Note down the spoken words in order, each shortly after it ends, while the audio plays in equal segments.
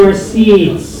Your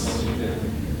seats.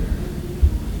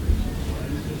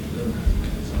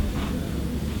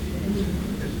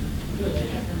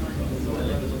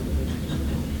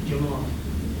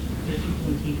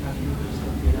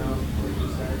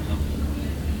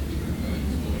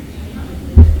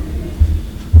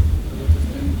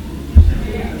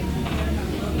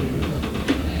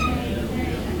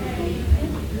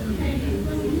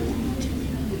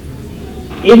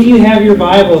 If you have your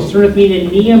Bibles, turn with me to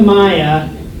Nehemiah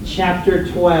chapter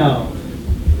 12.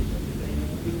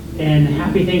 And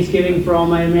happy Thanksgiving for all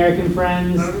my American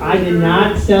friends. I did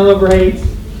not celebrate.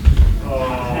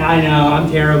 I know,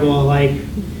 I'm terrible. Like,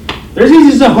 Thursday's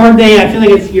just a hard day. I feel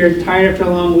like you're tired after a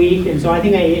long week. And so I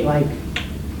think I ate like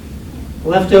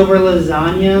leftover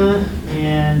lasagna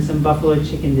and some buffalo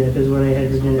chicken dip is what I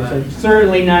had for dinner. So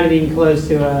certainly not even close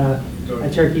to a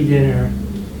turkey dinner.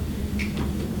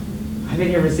 I've been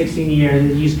here for 16 years,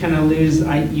 and you just kind of lose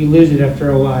it after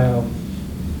a while.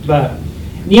 But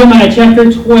Nehemiah chapter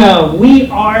 12, we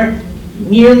are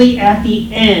nearly at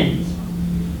the end.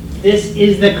 This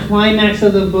is the climax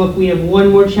of the book. We have one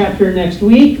more chapter next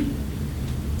week.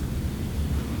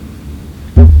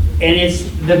 And it's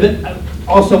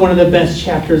also one of the best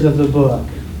chapters of the book.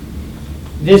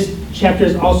 This chapter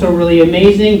is also really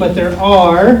amazing, but there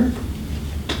are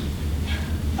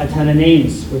a ton of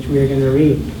names, which we are going to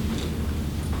read.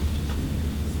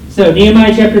 So,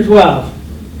 Nehemiah chapter 12.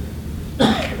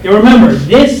 Now remember,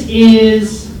 this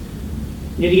is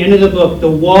near the end of the book. The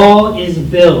wall is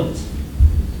built.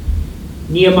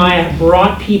 Nehemiah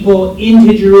brought people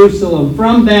into Jerusalem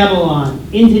from Babylon,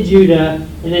 into Judah,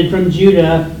 and then from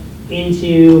Judah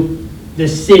into the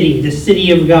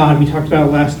city of God we talked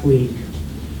about last week.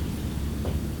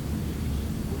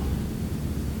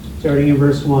 Starting in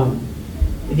verse 1.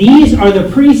 These are the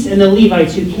priests and the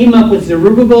Levites who came up with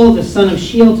Zerubbabel, the son of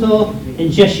Shealtiel,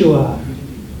 and Jeshua,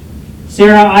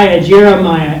 Seraiah,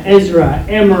 Jeremiah, Ezra,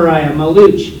 Amariah,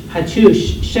 Maluch,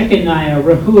 Hattush, Shechaniah,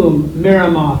 Rehum,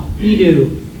 Meremoth,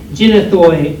 Edu,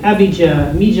 Ginnethoi,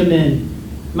 Abijah, Mijamin,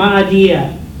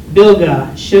 Maadiah,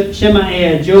 Bilgah,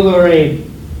 Shemaiah, Jolorab,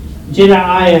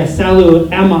 Jedaiah,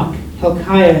 Salu, Amok,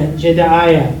 Hilkiah,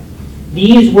 Jedaiah.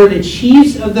 These were the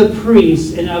chiefs of the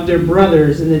priests and of their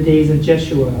brothers in the days of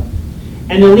Jeshua.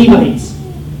 And the Levites,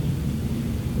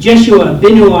 Jeshua,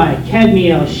 Binnui,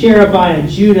 Kadmiel, Sherebiah,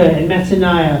 Judah, and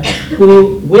Mattaniah,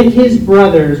 who with his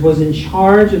brothers was in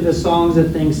charge of the songs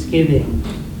of thanksgiving.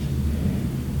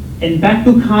 And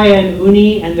Bakbukiah and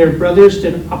Uni and their brothers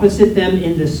stood opposite them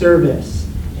in the service.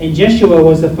 And Jeshua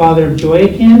was the father of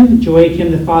Joachim,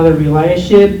 Joachim the father of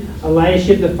Eliashib,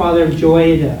 Eliashib the father of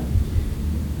Joiada,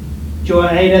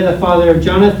 Joiada the father of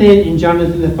Jonathan, and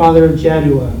Jonathan the father of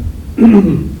Jaddua.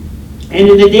 And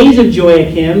in the days of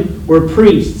Joachim were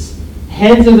priests,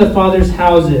 heads of the fathers'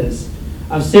 houses,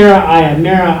 of Seraiah,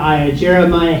 Meraiah,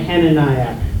 Jeremiah,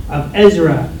 Hananiah, of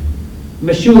Ezra,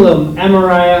 Meshullam,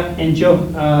 Amariah, and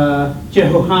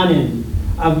Jehohanan,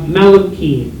 of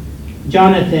Maluki,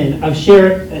 Jonathan, of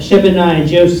Shebaniah,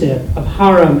 Joseph, of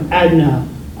Haram, Adnah,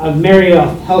 of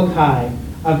Marioth, Helkai,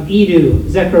 of Edu,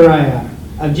 Zechariah,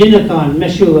 of Ginnethon,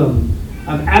 Meshullam,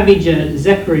 of Abijah,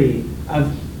 Zechri,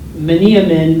 of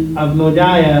Meniamin, of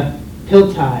Modiah,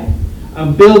 Piltai,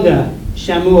 of Bilgah,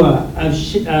 Shammua, of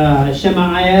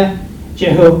Shemaiah,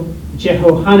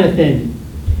 Jehohanathan,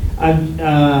 of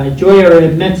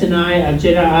Joyarib, Metani, of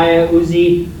Jedaiah,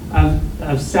 Uzi,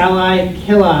 of Salai,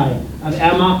 Kilai, of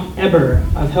Amok, Eber,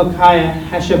 of Hilkiah,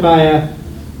 Hashabiah,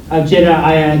 of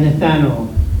Jedaiah, Nathanael.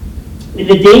 In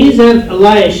the days of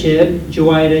Eliashib,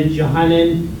 Joiada,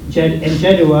 Johanan, and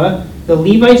Jeduah, the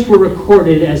Levites were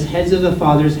recorded as heads of the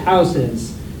fathers'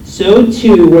 houses. So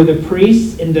too were the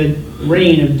priests in the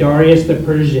reign of Darius the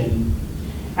Persian.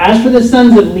 As for the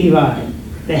sons of Levi,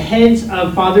 the heads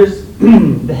of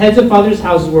fathers'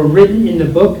 houses were written in the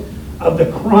book of the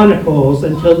Chronicles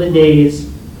until the days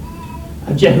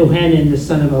of Jehohanan the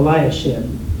son of Eliashib.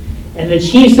 And the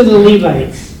chiefs of the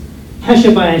Levites,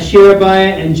 Hashabiah,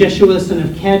 Sherebiah, and Jeshua the son of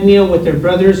Kadmiel with their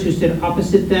brothers who stood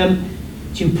opposite them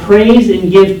to praise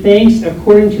and give thanks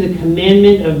according to the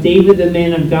commandment of David the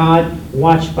man of God,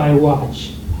 watch by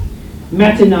watch.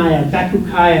 Mattaniah,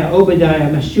 Bakbukiah, Obadiah,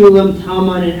 Meshullam,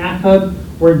 Talmon, and Akub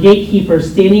were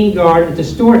gatekeepers standing guard at the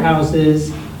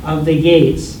storehouses of the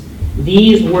gates.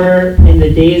 These were in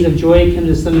the days of Joachim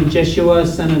the son of Jeshua,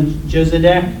 son of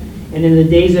Josedek, and in the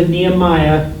days of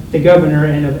Nehemiah the governor,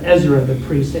 and of Ezra the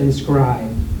priest and scribe.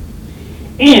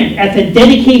 And at the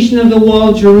dedication of the wall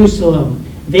of Jerusalem,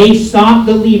 they sought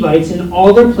the Levites in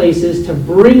all their places to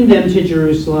bring them to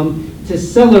Jerusalem to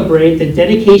celebrate the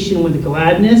dedication with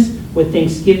gladness, with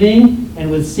thanksgiving,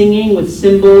 and with singing, with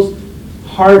cymbals,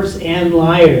 harps and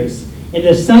lyres. And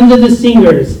the sons of the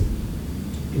singers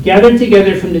gathered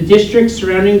together from the districts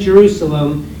surrounding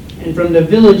Jerusalem and from the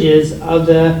villages of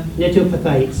the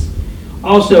Netophathites,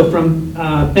 also from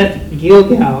Beth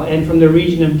Gilgal and from the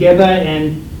region of Geba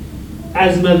and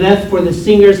Asmaveth, for the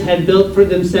singers had built for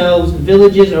themselves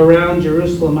villages around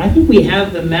Jerusalem. I think we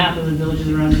have the map of the villages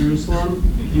around Jerusalem.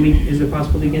 Is it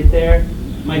possible to get there?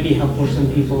 Might be helpful for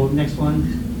some people. Next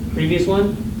one. Previous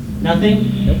one?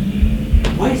 Nothing? Nope.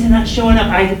 Why is it not showing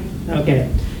up? Okay.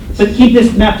 But keep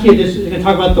this map here. We're going to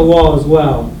talk about the wall as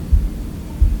well.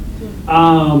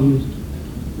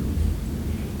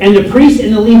 And the priests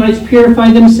and the Levites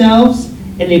purified themselves,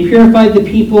 and they purified the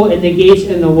people and the gates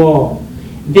and the wall.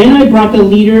 Then I brought the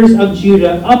leaders of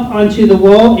Judah up onto the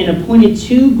wall and appointed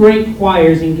 2 great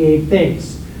choirs and gave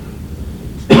thanks.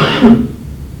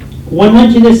 One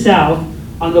went to the south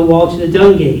on the wall to the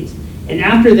dung gate, and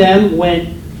after them went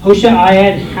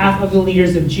Hoshaiah and half of the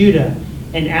leaders of Judah,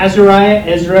 and Azariah,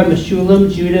 Ezra, Meshullam,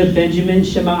 Judah, Benjamin,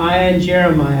 Shemaiah, and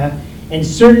Jeremiah, and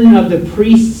certain of the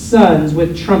priests' sons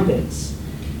with trumpets.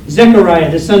 Zechariah,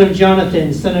 the son of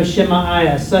Jonathan, son of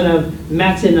Shemaiah, son of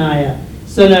Mattaniah,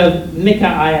 son of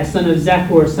Micaiah, son of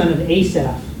Zachor, son of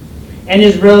Asaph, and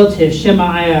his relatives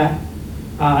Shemaiah,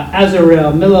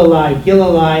 Azarel, Milalai,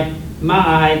 Gilalai,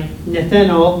 Maai,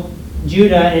 Nethanel,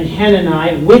 Judah, and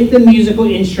Hanani, with the musical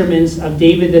instruments of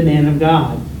David the man of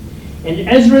God. And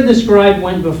Ezra the scribe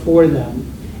went before them.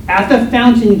 At the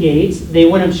fountain gates, they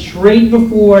went up straight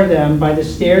before them by the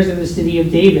stairs of the city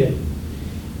of David,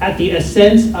 at the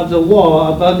ascent of the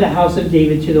wall above the house of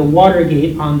David to the water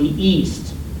gate on the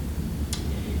east.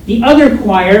 The other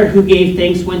choir who gave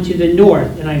thanks went to the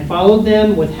north, and I followed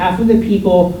them with half of the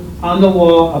people on the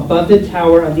wall above the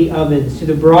tower of the ovens to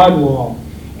the broad wall,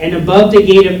 and above the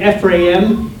gate of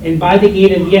Ephraim, and by the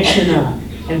gate of Yeshanah,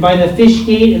 and by the fish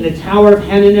gate, and the tower of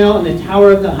Hananel, and the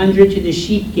tower of the 100 to the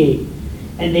sheep gate.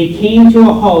 And they came to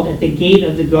a halt at the gate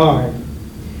of the guard.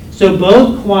 So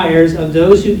both choirs of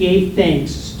those who gave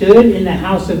thanks stood in the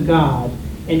house of God,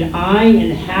 and I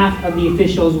and half of the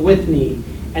officials with me,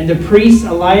 and the priests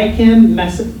Eliakim,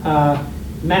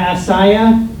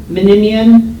 Maaseiah,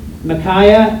 Menimian,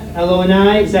 Micaiah,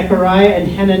 Elonai, Zechariah, and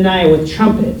Hananiah with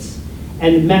trumpets,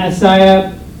 and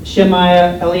Maaseiah,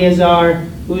 Shemaiah, Eleazar,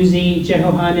 Uzi,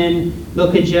 Jehohanan,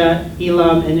 Milkijah,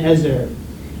 Elam, and Ezer.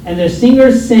 And the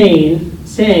singers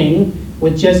sang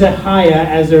with Jezahiah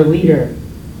as their leader.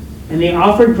 And they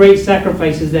offered great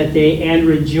sacrifices that day and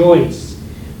rejoiced,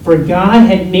 for God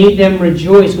had made them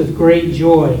rejoice with great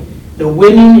joy. The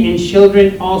women and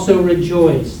children also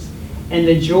rejoiced, and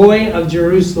the joy of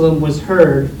Jerusalem was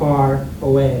heard far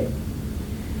away.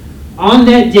 On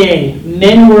that day,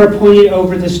 men were appointed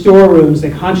over the storerooms, the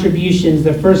contributions,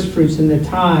 the firstfruits, and the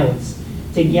tithes,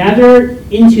 to gather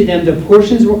into them the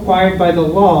portions required by the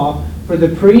law for the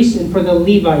priests and for the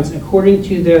Levites, according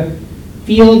to the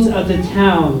fields of the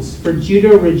towns. For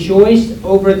Judah rejoiced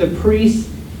over the priests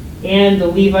and the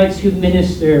Levites who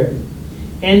ministered.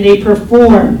 And they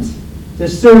performed the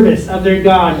service of their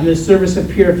God and the service of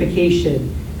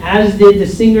purification, as did the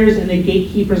singers and the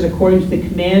gatekeepers according to the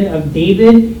command of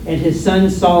David and his son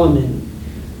Solomon.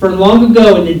 For long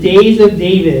ago, in the days of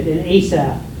David and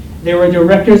Asaph, there were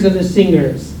directors of the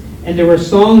singers, and there were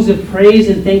songs of praise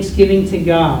and thanksgiving to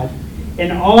God.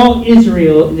 And all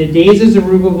Israel, in the days of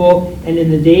Zerubbabel and in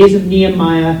the days of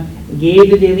Nehemiah, gave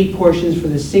the daily portions for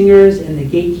the singers and the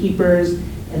gatekeepers,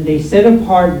 and they set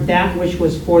apart that which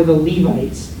was for the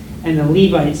Levites, and the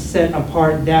Levites set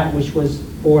apart that which was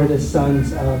for the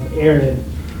sons of Aaron.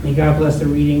 May God bless the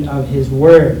reading of his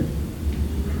word.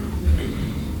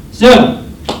 So,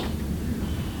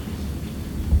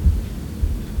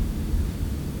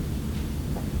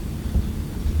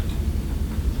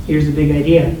 here's the big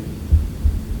idea.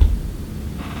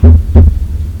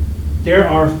 There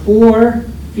are 4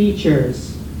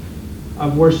 features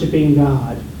of worshiping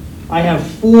God. I have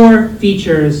 4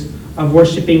 features of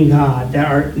worshiping God that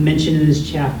are mentioned in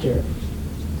this chapter.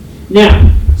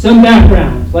 Now, some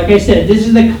background. Like I said, this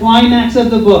is the climax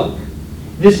of the book.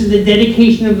 This is the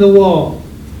dedication of the wall.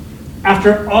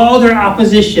 After all their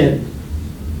opposition,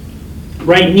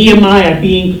 right, Nehemiah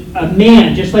being a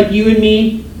man just like you and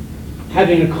me,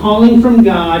 having a calling from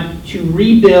God to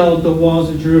rebuild the walls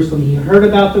of Jerusalem. He heard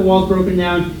about the walls broken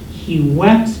down. He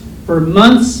wept for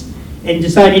months and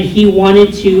decided he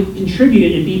wanted to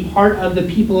contribute and be part of the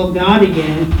people of God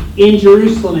again in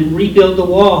Jerusalem and rebuild the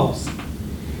walls.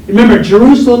 Remember,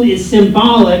 Jerusalem is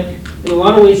symbolic in a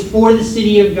lot of ways for the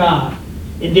city of God.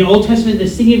 In the Old Testament, the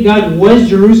city of God was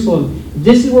Jerusalem.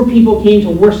 This is where people came to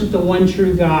worship the one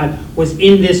true God, was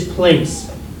in this place.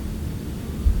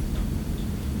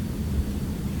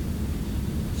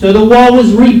 So the wall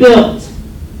was rebuilt.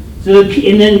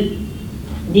 And then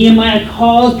Nehemiah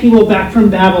calls people back from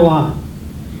Babylon.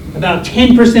 About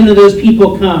 10% of those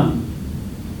people come.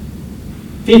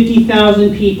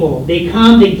 50,000 people. They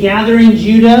come, they gather in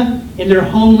Judah, in their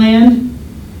homeland,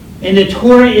 and the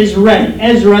Torah is read.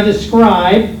 Ezra, the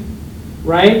scribe,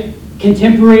 right,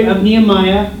 contemporary of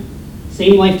Nehemiah,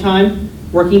 same lifetime,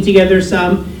 working together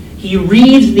some, he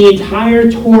reads the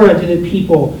entire Torah to the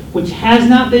people, which has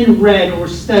not been read or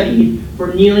studied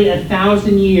for nearly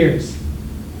 1,000 years.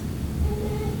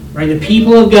 Right, the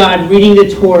people of God reading the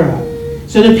Torah.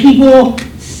 So the people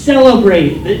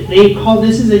celebrate. They call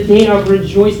this is a day of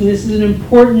rejoicing. This is an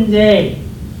important day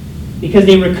because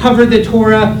they recovered the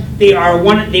Torah. They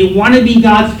want to be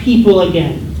God's people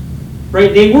again.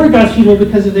 Right? They were God's people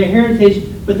because of their heritage,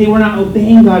 but they were not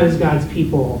obeying God as God's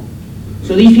people.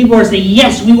 So these people are saying,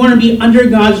 yes, we want to be under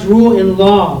God's rule and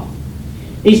law.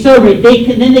 They celebrate.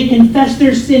 Then they confess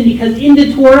their sin because in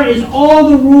the Torah is all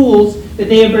the rules that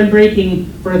they have been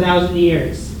breaking for 1,000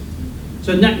 years.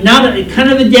 So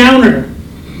kind of a downer.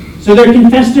 So they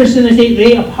confess their sin.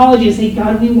 They apologize. They say,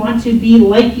 God, we want to be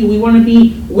like you. We want to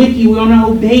be with you. We want to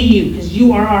obey you because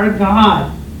you are our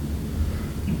God.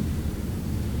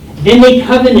 Then they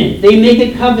covenant. They make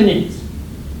a covenant,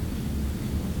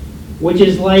 which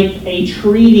is like a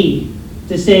treaty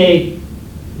to say,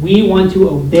 we want to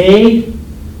obey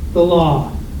the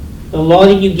law. The law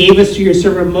that you gave us through your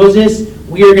servant Moses,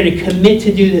 we are going to commit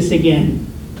to do this again.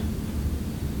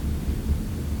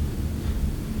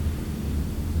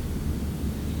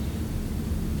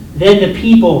 Then the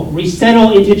people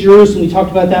resettle into Jerusalem. We talked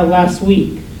about that last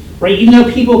week. Right? Even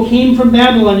though people came from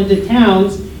Babylon into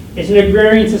towns, it's an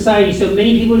agrarian society, so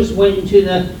many people just went into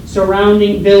the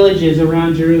surrounding villages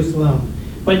around Jerusalem.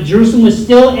 But Jerusalem was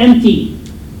still empty.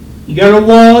 You got a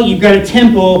wall, you've got a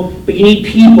temple, but you need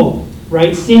people,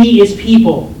 right? City is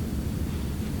people.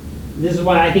 This is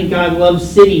why I think God loves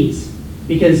cities,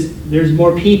 because there's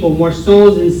more people, more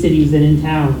souls in cities than in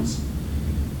towns.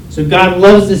 So God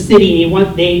loves the city,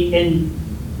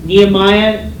 and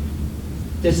Nehemiah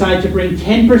decided to bring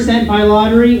 10% by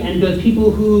lottery, and those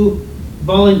people who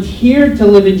volunteered to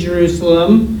live in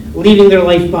Jerusalem, leaving their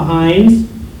life behind,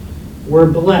 were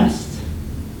blessed.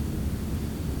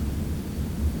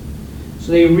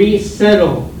 So they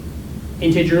resettle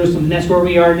into Jerusalem, and that's where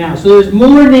we are now. So there's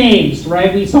more names,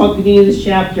 right? We saw at the beginning of this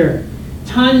chapter.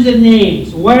 Tons of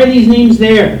names. Why are these names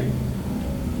there?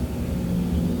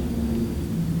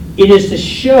 It is to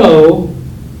show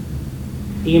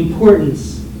the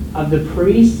importance of the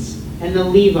priests and the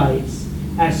Levites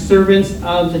as servants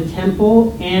of the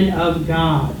temple and of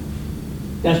God.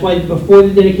 That's why before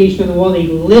the dedication of the wall, they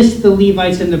list the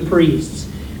Levites and the priests.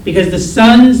 Because the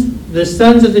sons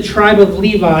of the tribe of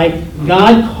Levi,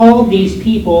 God called these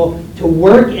people to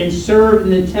work and serve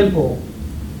in the temple.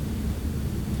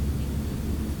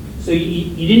 So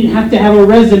you didn't have to have a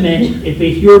resume. If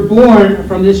you were born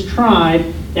from this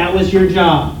tribe, that was your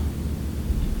job.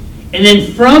 And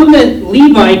then from the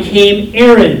Levi came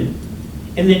Aaron.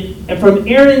 And from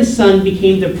Aaron's son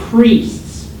became the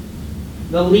priests,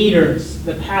 the leaders,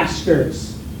 the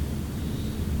pastors.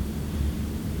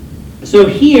 So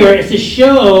here is to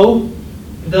show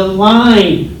the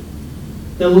line,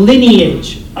 the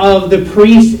lineage of the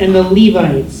priests and the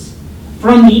Levites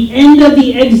from the end of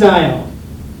the exile.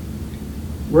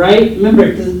 Right? Remember,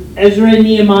 because Ezra and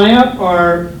Nehemiah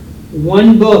are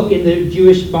one book in the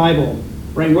Jewish Bible.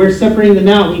 Right? We're separating them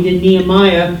out. We did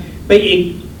Nehemiah, but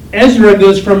Ezra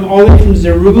goes from all the way from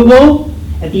Zerubbabel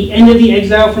at the end of the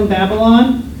exile from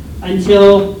Babylon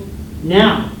until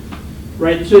now.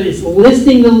 Right? So it's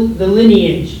listing the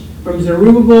lineage from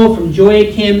Zerubbabel, from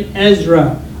Joachim,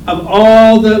 Ezra, of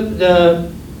all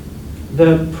the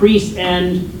priests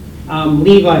and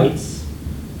Levites,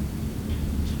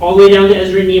 all the way down to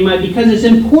Ezra and Nehemiah, because it's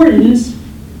important.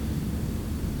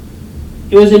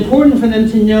 It was important for them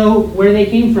to know where they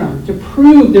came from, to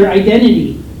prove their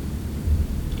identity.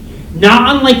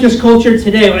 Not unlike this culture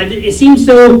today. It seems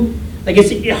so, like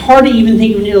it's hard to even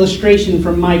think of an illustration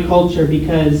from my culture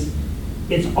because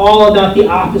it's all about the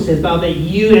opposite, about that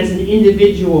you as an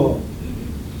individual,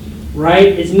 right?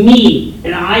 It's me,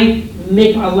 and I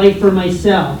make a life for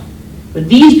myself. But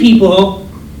these people,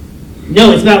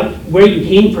 no, it's about where you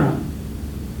came from,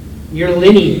 your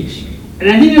lineage. And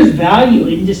I think there's value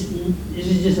in this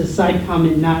is just a side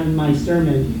comment, not in my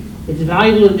sermon. It's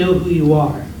valuable to know who you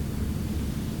are.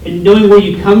 And knowing where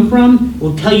you come from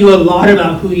will tell you a lot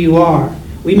about who you are.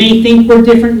 We may think we're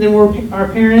different than our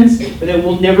parents, but that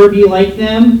we'll never be like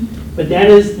them. But that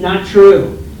is not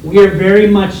true. We are very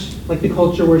much like the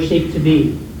culture we're shaped to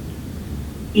be.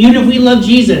 Even if we love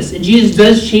Jesus, and Jesus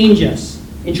does change us,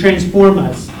 and transform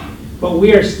us. But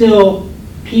we are still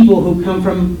people who come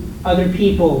from other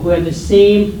people who have the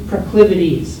same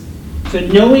proclivities. So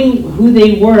knowing who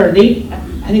they were, we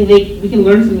can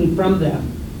learn something from them.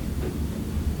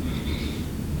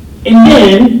 And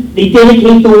then they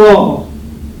dedicate the wall.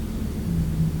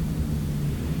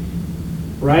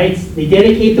 Right? They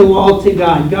dedicate the wall to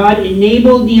God. God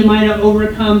enabled Nehemiah to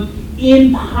overcome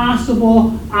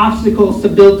impossible obstacles to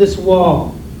build this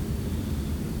wall.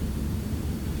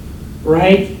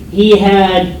 Right? He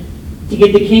had to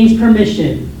get the king's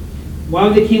permission. Why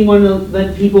would the king want to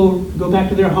let people go back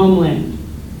to their homeland?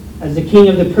 As the king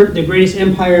of the greatest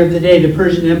empire of the day, the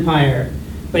Persian Empire.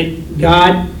 But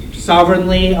God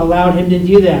sovereignly allowed him to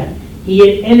do that. He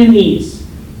had enemies.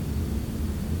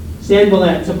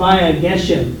 Sanballat, Tobiah,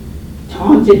 Geshem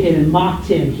taunted him and mocked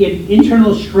him. He had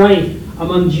internal strife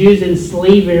among Jews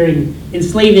enslaving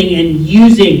and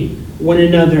using one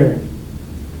another.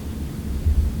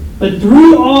 But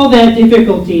through all that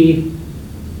difficulty,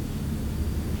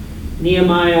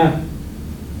 Nehemiah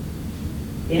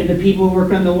and the people who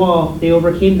worked on the wall, they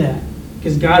overcame that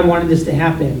because God wanted this to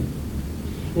happen.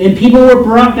 And then people were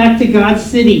brought back to God's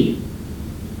city.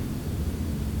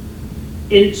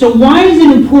 And so why is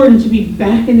it important to be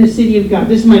back in the city of God?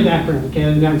 This is my background, okay? I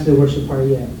haven't gotten to the worship part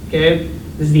yet, okay?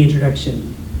 This is the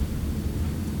introduction.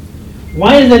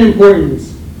 Why is that important?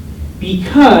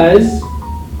 Because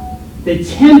the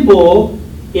temple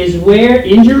is where,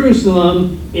 in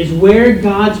Jerusalem, is where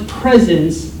God's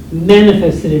presence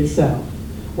manifested itself.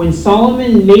 When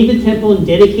Solomon made the temple and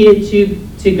dedicated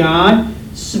it to God,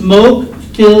 smoke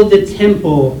filled the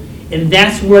temple, and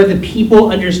that's where the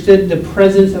people understood the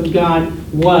presence of God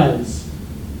was.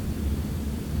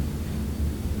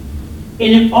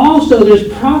 And also,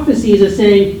 there's prophecies that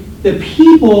saying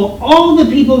all the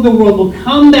people of the world will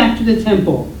come back to the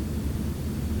temple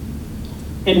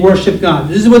and worship God.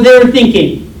 This is what they were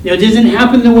thinking. It doesn't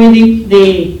happen the way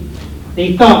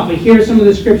they thought, but here are some of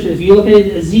the scriptures. If you look at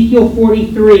Ezekiel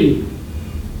 43,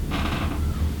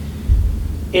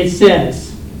 it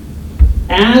says,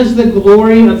 "As the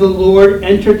glory of the Lord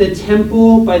entered the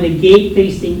temple by the gate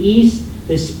facing east,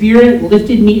 the Spirit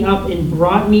lifted me up and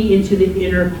brought me into the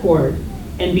inner court.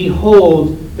 And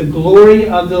behold, the glory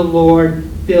of the Lord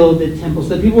filled the temple."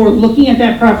 So the people were looking at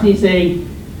that prophecy saying,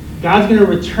 God's going to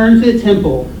return to the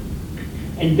temple,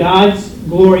 and God's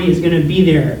glory is going to be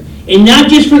there. And not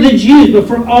just for the Jews, but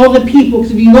for all the people.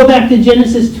 Because if you go back to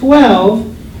Genesis 12,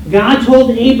 God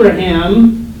told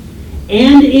Abraham,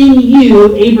 "And in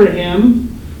you, Abraham,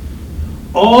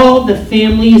 all the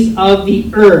families of the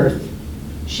earth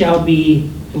shall be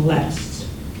blessed."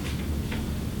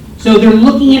 So they're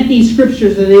looking at these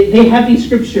scriptures, and they have these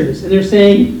scriptures, and they're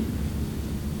saying,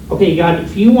 okay, God,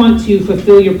 if you want to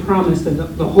fulfill your promise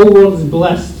that the whole world is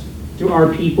blessed through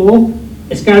our people,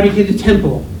 it's got to be through the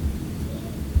temple.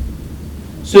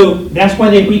 So that's why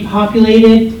they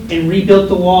repopulated and rebuilt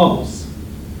the walls.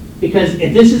 Because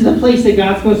if this is the place that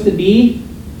God's supposed to be,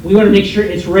 we want to make sure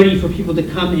it's ready for people to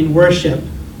come and worship.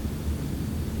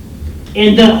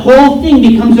 And the whole thing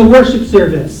becomes a worship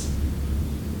service.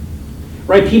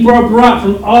 Right? People are brought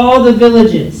from all the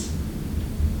villages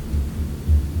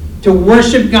to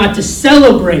worship God, to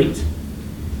celebrate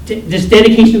this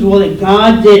dedication of the world that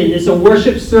God did. And it's a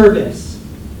worship service.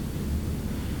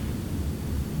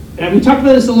 And we talked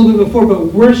about this a little bit before,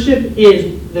 but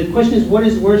the question is, what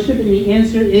is worship? And the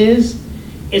answer is,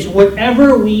 it's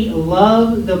whatever we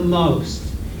love the most.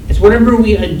 It's whatever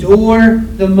we adore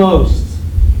the most.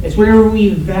 It's whatever we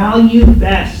value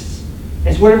best.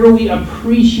 It's whatever we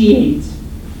appreciate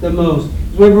the most.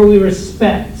 It's whatever we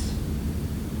respect.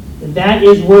 That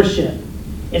is worship.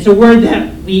 It's a word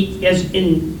that we, as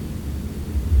in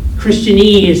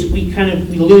Christianese,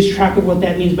 we lose track of what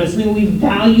that means, but it's something we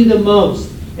value the most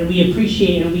and we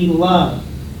appreciate and we love.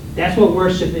 That's what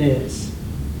worship is.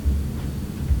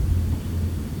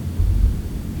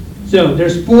 So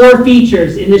there's 4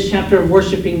 features in this chapter of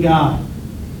worshiping God.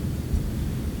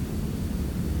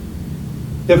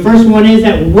 The first one is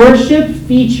that worship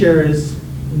features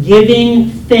giving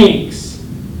thanks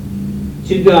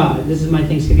to God. This is my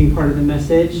Thanksgiving part of the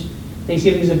message.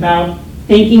 Thanksgiving is about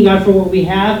thanking God for what we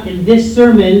have, and this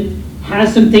sermon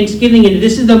has some thanksgiving in it.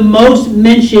 This is the most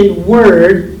mentioned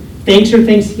word, thanks or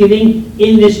thanksgiving,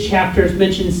 in this chapter. It's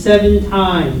mentioned 7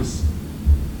 times.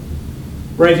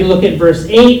 Right, if you look at verse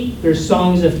 8, there's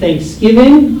songs of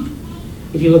thanksgiving.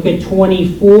 If you look at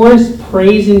 24,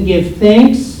 praise and give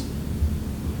thanks.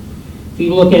 If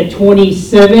you look at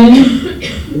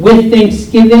 27, with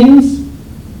thanksgivings.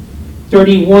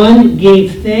 31,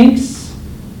 gave thanks.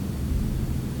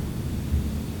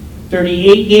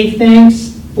 38, gave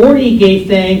thanks. 40, gave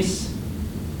thanks.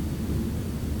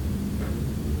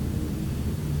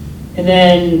 And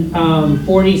then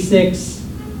 46,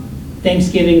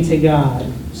 thanksgiving to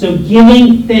God. So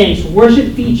giving thanks,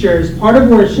 worship features, part of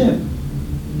worship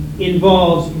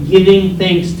involves giving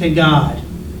thanks to God.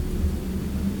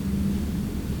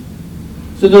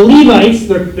 So the Levites,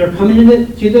 they're coming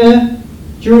to the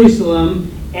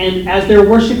Jerusalem, and as they're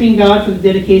worshiping God for the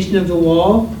dedication of the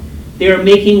wall, they are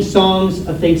making songs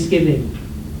of thanksgiving.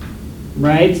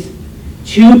 Right?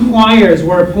 2 choirs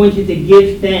were appointed to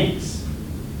give thanks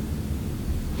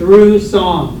through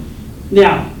song.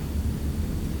 Now,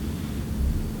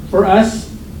 for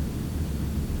us,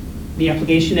 the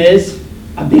application is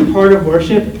a big part of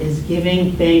worship is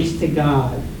giving thanks to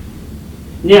God.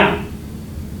 Now,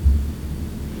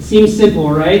 it seems simple,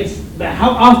 right? But how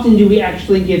often do we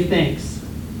actually give thanks?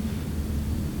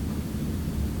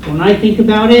 When I think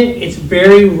about it, it's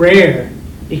very rare.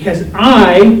 Because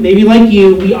maybe like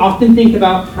you, we often think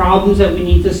about problems that we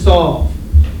need to solve.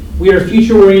 We are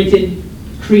future-oriented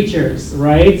creatures,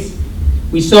 right?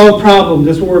 We solve problems.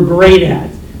 That's what we're great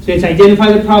at. So it's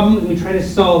identify the problem and we try to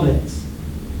solve it.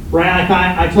 Right? Like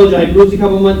I told you, I moved a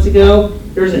couple months ago.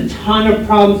 There's a ton of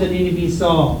problems that need to be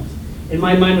solved. And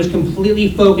my mind was completely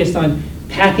focused on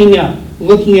packing up,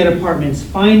 looking at apartments,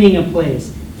 finding a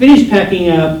place, finish packing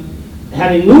up,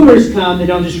 having movers come that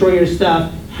don't destroy your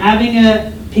stuff,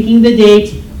 picking the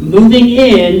date, moving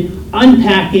in,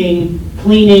 unpacking,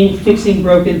 cleaning, fixing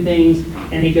broken things,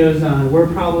 and it goes on.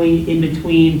 We're probably in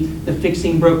between the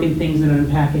fixing broken things and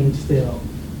unpacking still.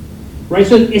 Right?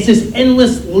 So it's this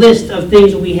endless list of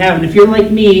things that we have. And if you're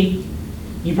like me,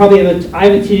 you probably I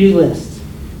have a to-do list.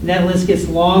 And that list gets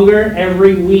longer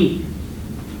every week.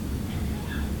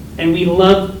 And we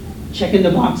love checking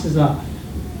the boxes off.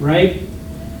 Right?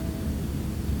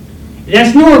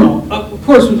 That's normal. Of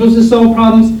course, we're supposed to solve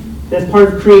problems. That's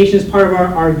part of creation. It's part of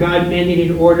our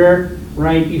God-mandated order,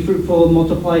 right? Be fruitful,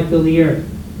 multiply, fill the earth.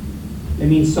 That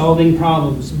means solving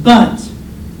problems. But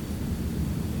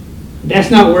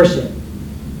that's not worship.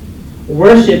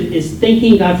 Worship is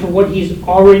thanking God for what He's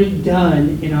already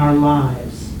done in our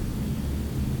lives.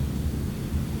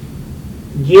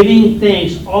 Giving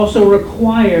thanks also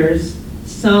requires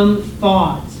some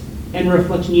thought and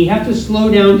reflection. You have to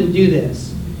slow down to do this.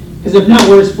 Because if not,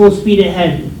 we're full speed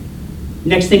ahead.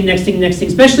 Next thing.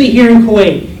 Especially here in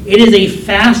Kuwait. It is a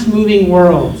fast-moving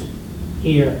world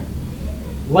here.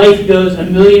 Life goes a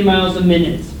million miles a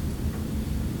minute.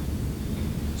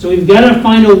 So we've got to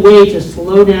find a way to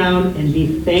slow down and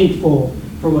be thankful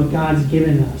for what God's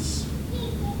given us.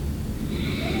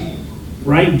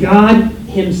 Right? God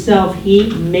Himself, He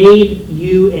made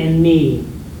you and me.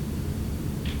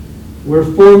 We're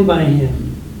formed by Him.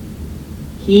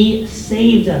 He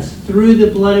saved us through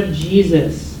the blood of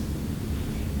Jesus.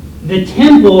 The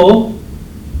temple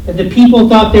that the people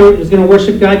thought they was going to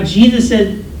worship God, Jesus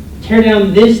said, tear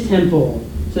down this temple.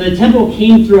 So the temple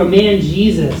came through a man,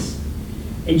 Jesus.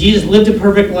 And Jesus lived a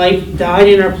perfect life, died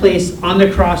in our place on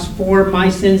the cross for my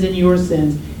sins and your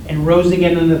sins, and rose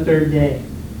again on the third day.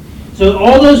 So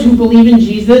all those who believe in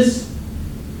Jesus,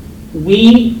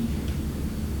 we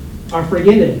are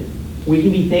forgiven. We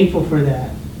can be thankful for that.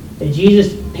 That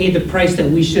Jesus paid the price that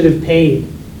we should have paid.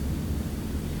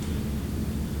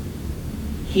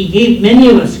 He gave many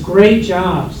of us great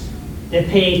jobs that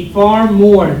pay far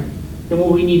more than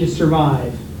what we need to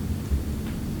survive.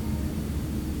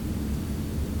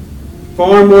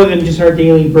 Far more than just our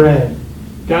daily bread.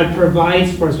 God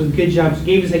provides for us with good jobs. He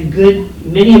gave us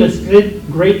many of us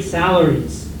great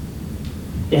salaries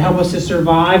to help us to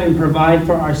survive and provide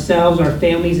for ourselves, our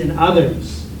families, and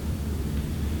others.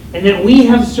 And that we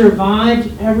have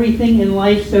survived everything in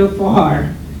life so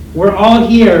far. We're all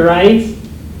here, right?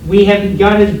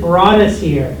 God has brought us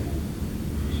here.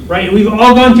 Right? We've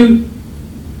all gone through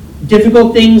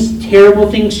difficult things, terrible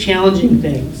things, challenging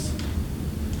things.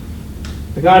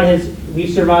 But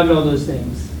we've survived all those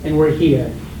things, and we're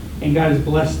here. And God has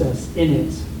blessed us in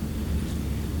it.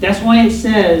 That's why it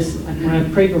says, when I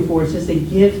prayed before, it says to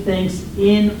give thanks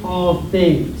in all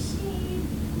things.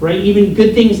 Right? Even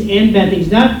good things and bad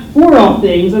things. Not for all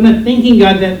things. I'm not thanking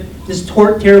God that this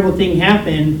terrible thing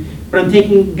happened, but I'm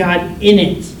thanking God in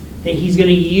it, that He's going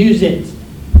to use it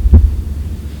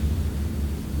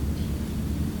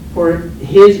for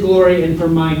His glory and for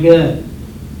my good.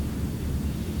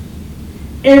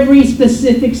 Every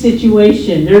specific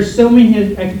situation, there's so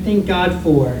many I can thank God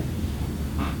for.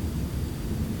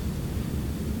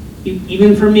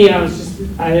 Even for me, obviously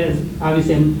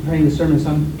I'm praying the sermon, so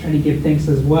I'm trying to give thanks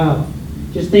as well.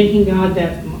 Just thanking God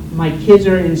that my kids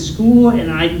are in school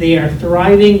and they are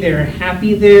thriving, they're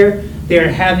happy there,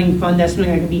 they're having fun. That's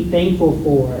something I can be thankful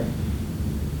for.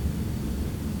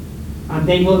 I'm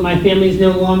thankful that my family is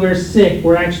no longer sick.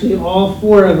 We're actually, all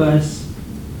 4 of us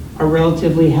are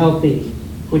relatively healthy,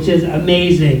 which is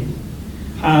amazing.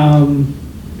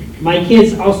 My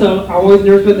kids also, I always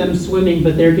nervous with them swimming,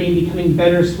 but they're becoming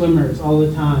better swimmers all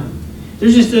the time.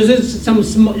 There's just some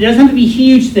small, it doesn't have to be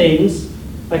huge things,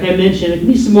 like I mentioned. It can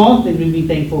be small things we'd be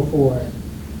thankful for.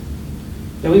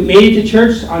 That we made it to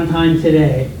church on time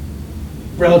today,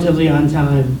 relatively on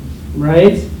time,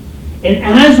 right? And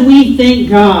as we thank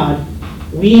God,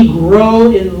 we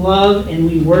grow in love and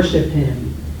we worship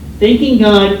Him. Thanking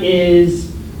God is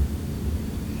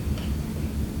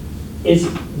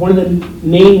one of the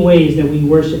main ways that we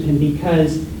worship Him,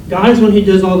 because God is the one who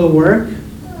does all the work.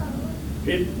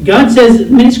 God says,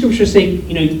 many scriptures say,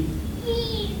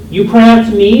 you cry out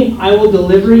to me, I will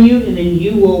deliver you, and then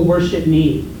you will worship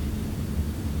me.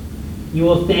 You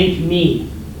will thank me.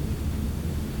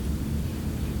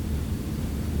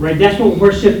 Right? That's what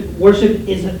worship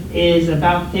is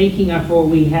about, thanking God for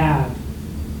what we have.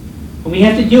 And we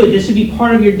have to do it. This should be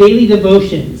part of your daily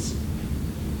devotions.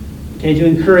 Okay, to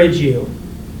encourage you.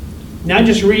 Not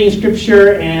just reading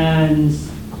scripture and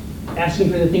asking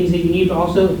for the things that you need, but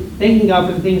also thanking God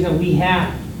for the things that we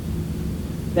have.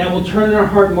 That will turn our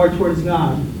heart more towards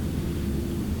God.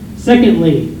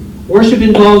 Secondly, worship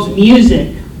involves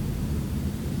music.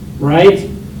 Right?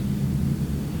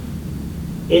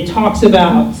 It talks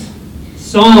about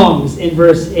songs in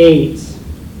verse 8,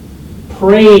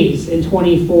 praise in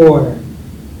 24,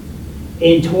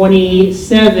 in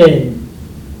 27,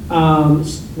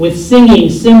 with singing,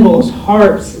 cymbals,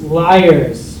 harps,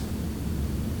 lyres,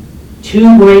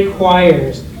 2 great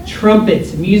choirs,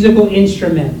 trumpets, musical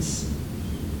instruments,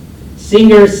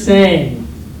 singers sang.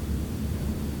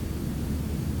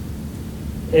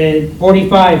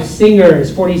 45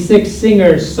 singers, 46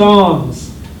 singers,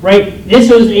 songs, right?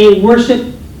 This is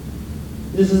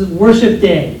worship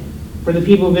day for the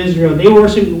people of Israel. They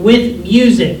worship with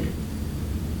music,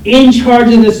 in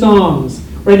charge of the songs,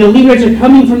 right? The Levites are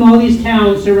coming from all these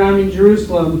towns surrounding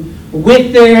Jerusalem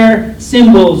with their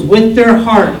cymbals, with their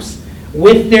harps,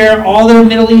 with all their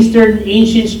Middle Eastern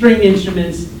ancient string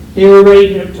instruments. They were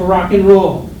ready to rock and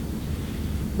roll.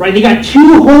 Right, they got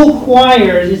 2 whole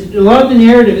choirs. A lot of the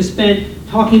narrative is spent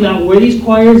talking about where these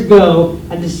choirs go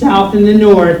at the south and the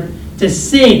north to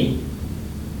sing.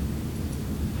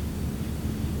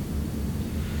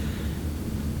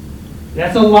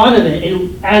 That's a lot of it.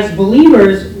 And as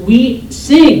believers, we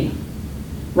sing.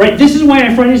 Right? This is why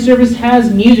our Friday service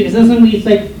has music. It's not something it's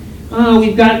like, oh,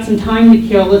 we've got some time to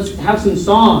kill, let's have some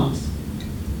songs.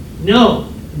 No,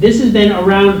 this has been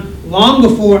around long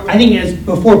before, I think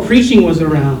before preaching was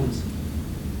around.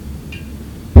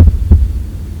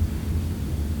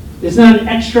 It's not an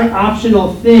extra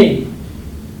optional thing.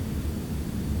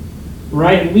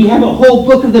 Right? We have a whole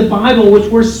book of the Bible which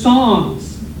were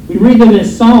songs. We read them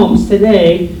as psalms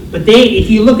today, but if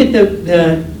you look at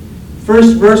the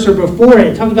first verse or before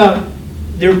it talks about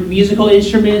their musical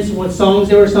instruments, what songs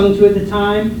they were sung to at the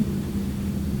time.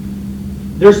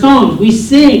 They're songs. We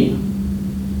sing.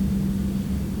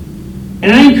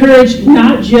 And I encourage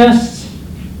not just,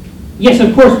 yes,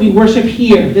 of course, we worship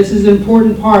here. This is an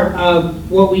important part of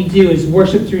what we do, is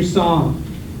worship through song.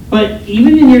 But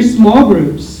even in your small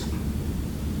groups,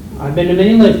 I've been to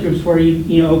many life groups where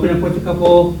you open up with a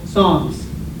couple songs.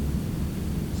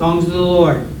 Songs of the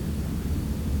Lord.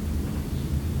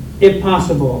 If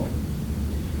possible.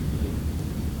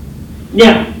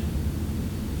 Now,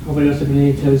 hope I don't step on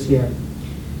any toes here.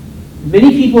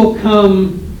 Many people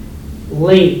come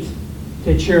late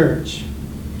to church.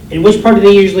 And which part do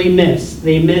they usually miss?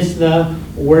 They miss the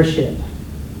worship,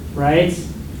 right?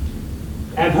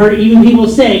 I've heard even people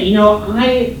say,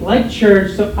 I like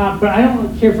church, but I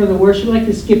don't care for the worship. I like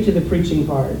to skip to the preaching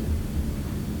part.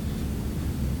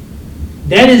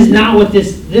 That is not what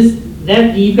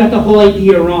that you've got the whole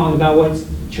idea wrong about what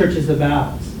church is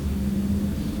about.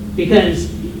 Because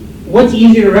what's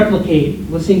easier to replicate,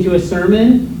 listening to a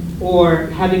sermon or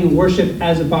having worship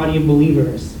as a body of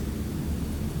believers?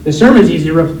 The sermon's easy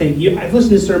to replicate. I've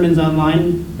listened to sermons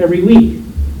online every week.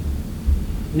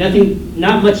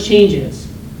 Not much changes.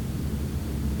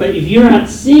 But if you're not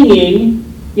singing,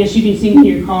 yes, you can sing in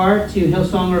your car to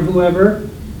Hillsong or whoever,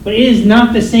 but it is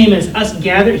not the same as us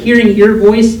hearing your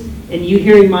voice and you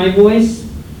hearing my voice.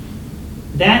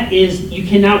 You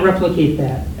cannot replicate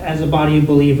that as a body of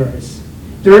believers.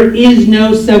 There is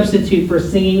no substitute for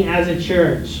singing as a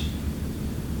church.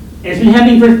 It's been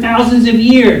happening for thousands of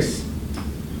years.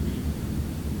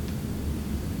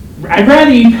 I'd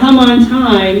rather you come on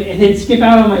time and then skip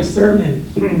out on my sermon.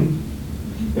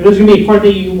 If there's going to be a part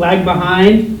that you lag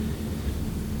behind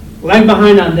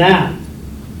on that.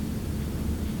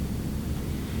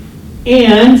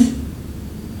 And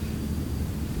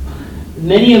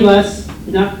many of us,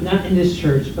 not in this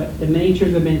church, but in many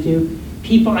churches I've been to,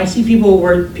 I see people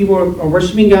where people are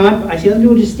worshiping God, but I see other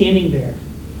people just standing there.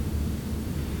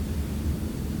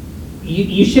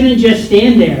 You shouldn't just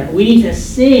stand there. We need to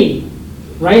sing,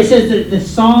 right? It says that the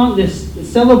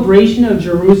celebration of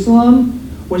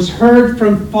Jerusalem was heard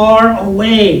from far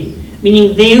away,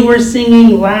 meaning they were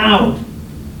singing loud.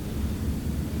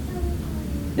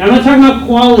 Now, I'm not talking about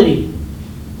quality,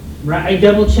 right? I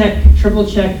double check, triple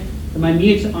check that my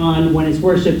mute's on when it's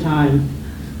worship time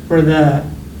for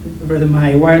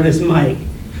my wireless mic,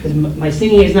 because my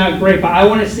singing is not great, but I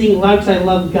want to sing loud because I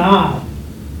love God.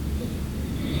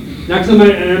 Not because I'm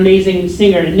an amazing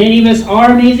singer. And many of us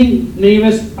are amazing, many of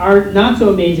us are not so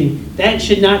amazing. That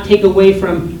should not take away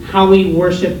from how we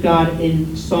worship God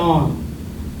in song.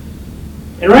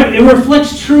 And right, it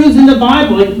reflects truths in the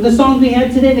Bible. Like the songs we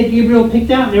had today that Gabriel picked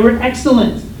out, they were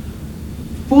excellent.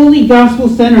 Fully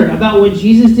gospel-centered about what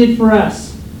Jesus did for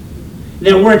us.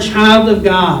 That we're a child of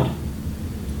God.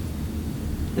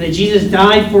 And that Jesus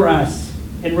died for us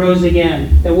and rose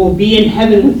again. That we'll be in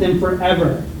heaven with him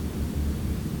forever.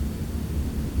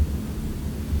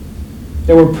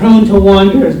 That we're prone to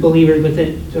wander as believers, but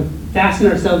to fasten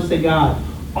ourselves to God.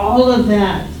 All of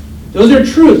that. Those are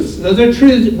truths. Those are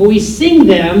truths. But we sing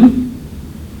them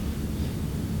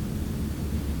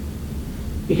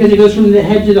because it goes from the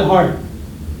head to the heart.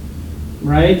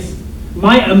 Right?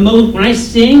 When I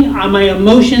sing, my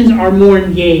emotions are more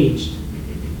engaged.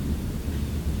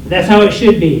 That's how it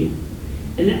should be.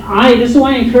 And this is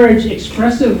why I encourage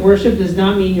expressive worship does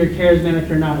not mean you're charismatic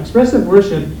or not. Expressive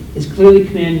worship is clearly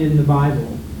commanded in the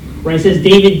Bible. Right? It says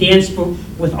David danced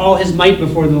with all his might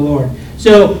before the Lord.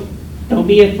 So don't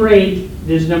be afraid.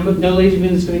 There's no laser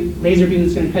beam that's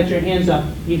going to cut your hands up.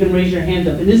 You can raise your hands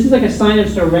up. And this is like a sign of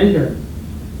surrender.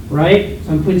 Right?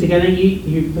 So I'm putting together,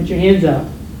 you put your hands up.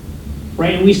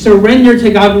 Right? And we surrender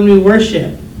to God when we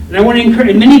worship. And I want to encourage,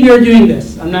 and many of you are doing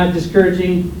this. I'm not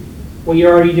discouraging what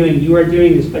you're already doing. You are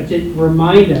doing this. But to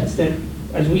remind us that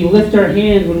as we lift our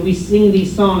hands, when we sing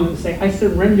these songs, say, I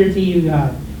surrender to you,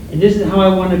 God. And this is how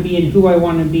I want to be and who I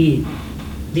want to be.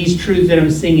 These truths that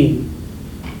I'm singing.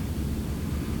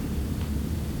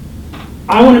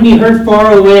 I want to be heard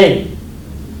far away.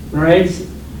 All right?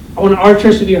 I want our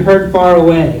church to be heard far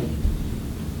away.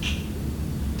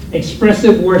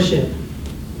 Expressive worship.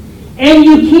 And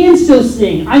you can still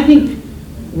sing. I think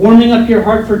warming up your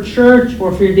heart for church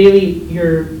or for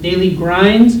your daily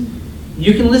grinds,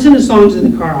 you can listen to songs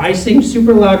in the car. I sing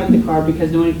super loud in the car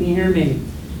because no one can hear me.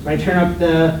 Right? Turn up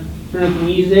the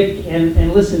music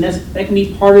and listen. That can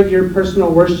be part of your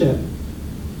personal worship.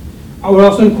 I would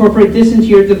also incorporate this into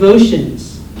your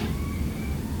devotions.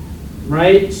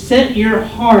 Right? Set your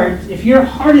heart. If your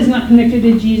heart is not connected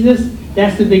to Jesus,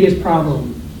 that's the biggest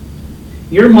problem.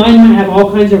 Your mind might have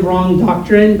all kinds of wrong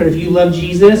doctrine, but if you love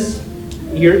Jesus,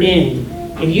 you're in.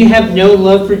 If you have no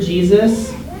love for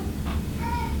Jesus,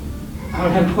 I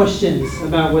would have questions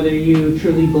about whether you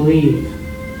truly believe.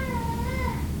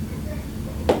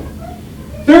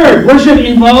 Third, worship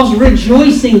involves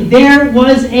rejoicing. There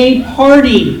was a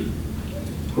party.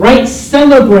 Right?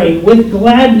 Celebrate with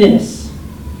gladness.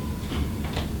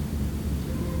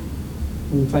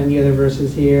 Let me find the other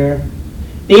verses here.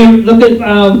 They look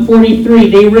at 43.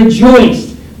 They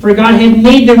rejoiced, for God had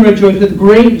made them rejoice with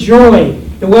great joy.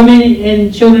 The women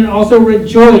and children also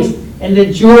rejoiced, and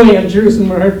the joy of Jerusalem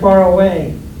were heard far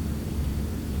away.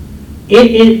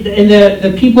 And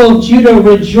the people of Judah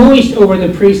rejoiced over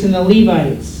the priests and the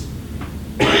Levites.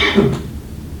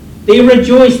 They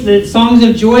rejoiced, the songs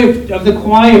of joy of the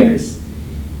choirs.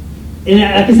 And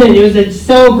like I said, it was a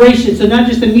celebration. So not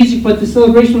just the music, but the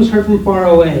celebration was heard from far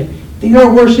away. They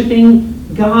are worshiping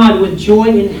God with joy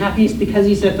and happiness because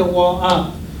he set the wall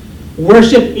up.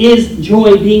 Worship is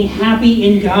joy, being happy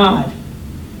in God.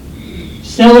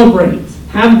 Celebrate.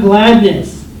 Have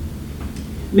gladness.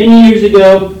 Many years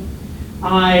ago,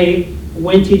 I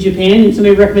went to Japan and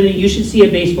somebody recommended you should see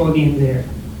a baseball game there.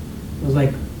 I was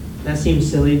like, that seems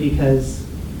silly because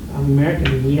I'm American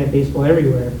and we have baseball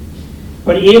everywhere.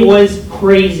 But it was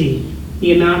crazy,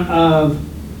 the amount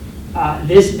of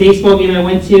this baseball game I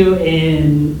went to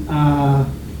in, I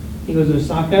think it was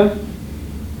Osaka.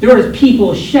 There was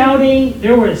people shouting,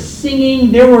 there was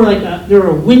singing, there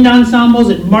were wind ensembles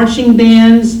and marching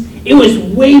bands. It was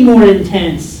way more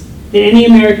intense than any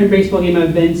American baseball game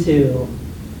I've been to.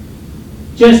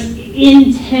 Just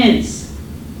intense.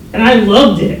 And I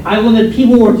loved it. I loved that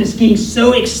people were just getting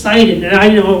so excited that I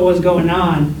didn't know what was going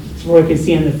on before I could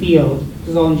see on the field. It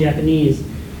was all in Japanese.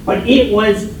 But it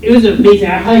was amazing.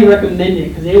 I highly recommend it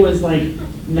because it was like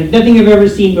like nothing I've ever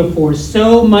seen before.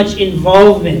 So much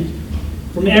involvement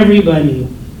from everybody.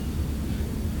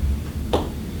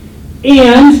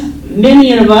 And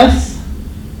many of us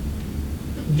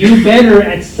do better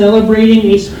at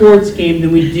celebrating a sports game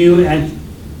than we do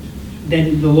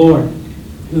than the Lord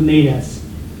who made us.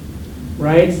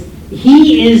 Right?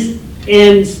 He is,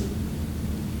 and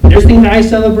there's things that I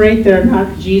celebrate that are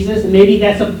not Jesus, and maybe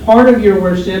that's a part of your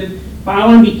worship, but I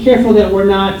want to be careful that we're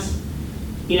not,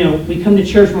 we come to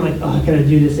church and we're like, oh, I gotta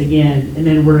do this again, and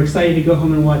then we're excited to go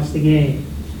home and watch the game.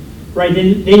 Right?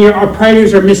 Then our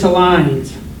priorities are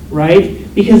misaligned.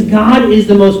 Right? Because God is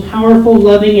the most powerful,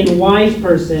 loving, and wise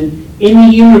person in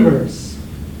the universe.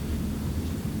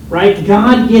 Right?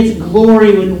 God gets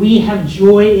glory when we have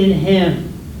joy in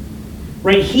Him.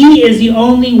 Right? He is the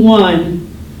only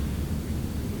one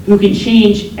who can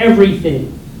change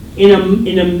everything in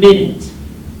a minute,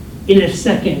 in a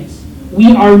second.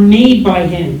 We are made by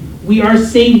Him. We are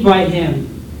saved by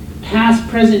Him. Past,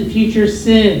 present, future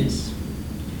sins.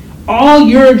 All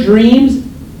your dreams,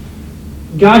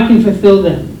 God can fulfill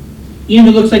them. Even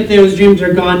if it looks like those dreams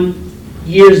are gone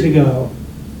years ago.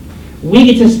 We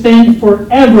get to spend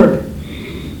forever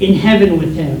in heaven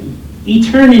with Him.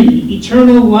 Eternity,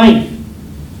 eternal life.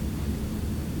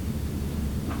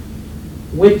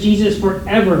 With Jesus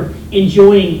forever.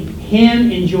 Enjoying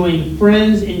Him, enjoying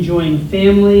friends, enjoying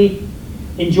family,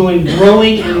 enjoying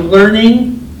growing and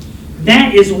learning.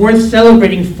 That is worth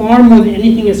celebrating far more than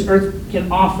anything this earth can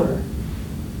offer.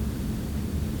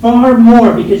 Far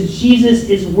more, because Jesus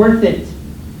is worth it.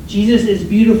 Jesus is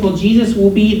beautiful. Jesus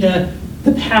will be the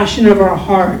passion of our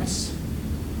hearts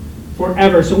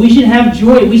forever. So we should have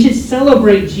joy. We should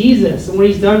celebrate Jesus and what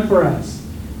He's done for us.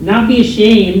 Not be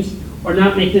ashamed or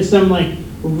not make this some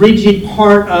rigid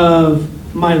part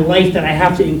of my life that I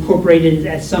have to incorporate it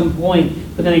at some point,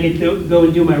 but then I get to go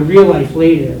and do my real life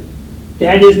later.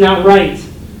 That is not right.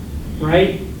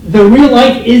 Right? The real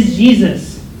life is Jesus.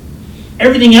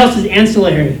 Everything else is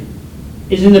ancillary,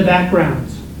 is in the background.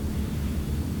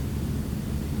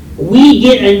 We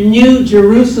get a new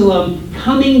Jerusalem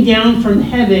coming down from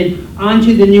heaven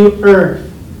onto the new earth.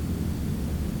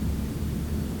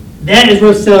 That is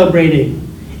worth celebrating.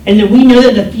 And that we know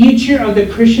that the future of the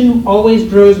Christian always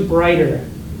grows brighter.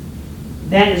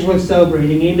 That is worth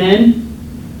celebrating. Amen?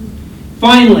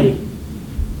 Finally,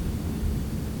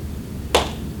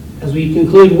 as we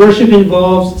conclude, worship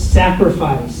involves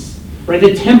sacrifice. Right?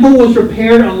 The temple was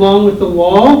prepared along with the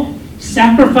wall.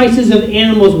 Sacrifices of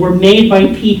animals were made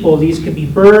by people. These could be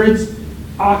birds,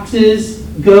 oxes,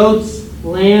 goats,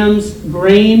 lambs,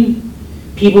 grain.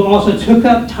 People also took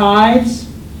up tithes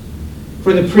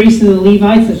for the priests and the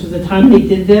Levites. This was the time they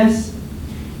did this.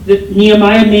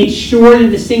 Nehemiah made sure that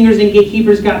the singers and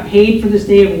gatekeepers got paid for this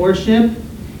day of worship.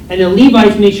 And the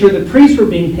Levites made sure the priests were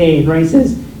being paid. Right? It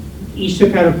says each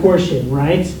took out a portion.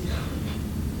 Right?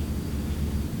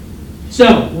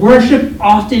 So, worship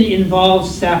often involves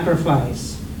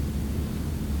sacrifice.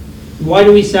 Why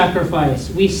do we sacrifice?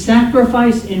 We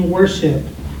sacrifice in worship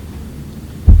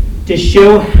to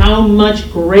show how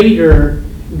much greater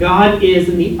God is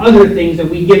than the other things that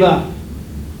we give up.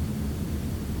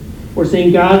 We're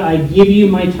saying, God, I give you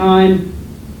my time,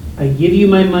 I give you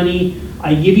my money,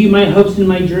 I give you my hopes and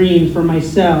my dreams for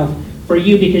myself, for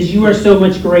you, because you are so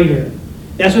much greater.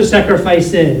 That's what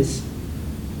sacrifice is.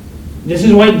 This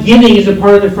is why giving is a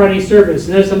part of the Friday service.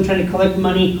 Notice I'm trying to collect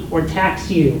money or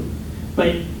tax you.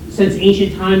 But since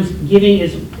ancient times, giving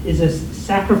is a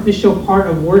sacrificial part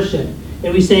of worship.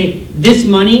 And we say, this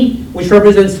money, which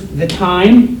represents the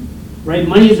time, right?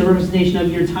 Money is a representation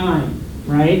of your time,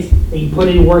 right? That you put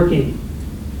in working.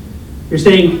 You're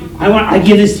saying, I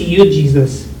give this to you,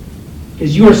 Jesus,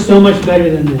 because you are so much better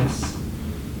than this.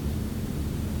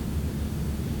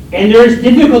 And there is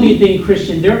difficulty being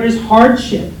Christian. There is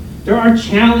hardship. There are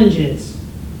challenges.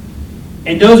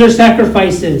 And those are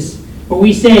sacrifices. But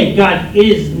we say, God, it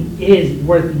is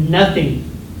worth nothing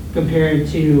compared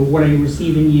to what I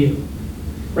receive in you.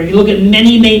 Right? You look at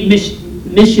many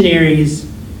missionaries.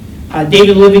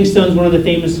 David Livingstone's one of the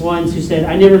famous ones who said,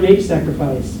 I never made a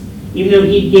sacrifice. Even though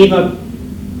he gave up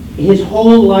his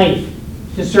whole life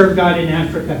to serve God in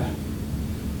Africa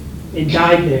and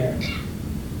died there.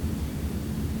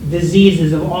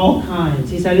 Diseases of all kinds.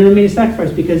 He said, I never made a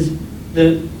sacrifice because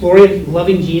the glory of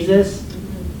loving Jesus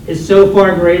is so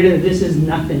far greater that this is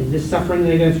nothing. This suffering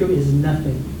that I go through is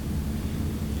nothing.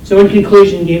 So in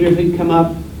conclusion, Gabriel, if we can come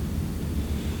up.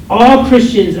 All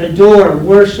Christians adore,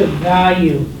 worship,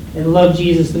 value, and love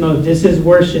Jesus the most. This is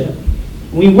worship.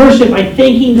 We worship by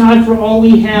thanking God for all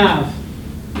we have.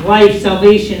 Life,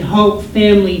 salvation, hope,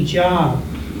 family, job.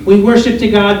 We worship to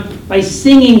God by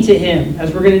singing to Him,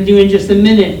 as we're going to do in just a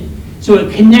minute, so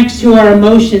it connects to our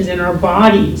emotions and our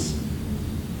bodies.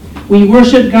 We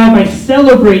worship God by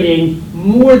celebrating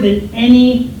more than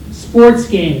any sports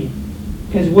game,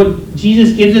 because what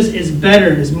Jesus gives us is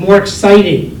better, is more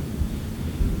exciting.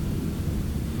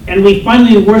 And we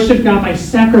finally worship God by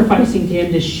sacrificing to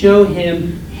Him to show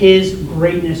Him His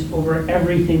greatness over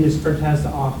everything this earth has to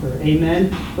offer.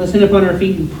 Amen? Let's stand up on our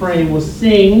feet and pray, and we'll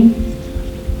sing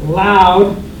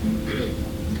loud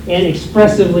and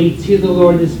expressively to the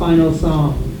Lord this final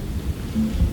song.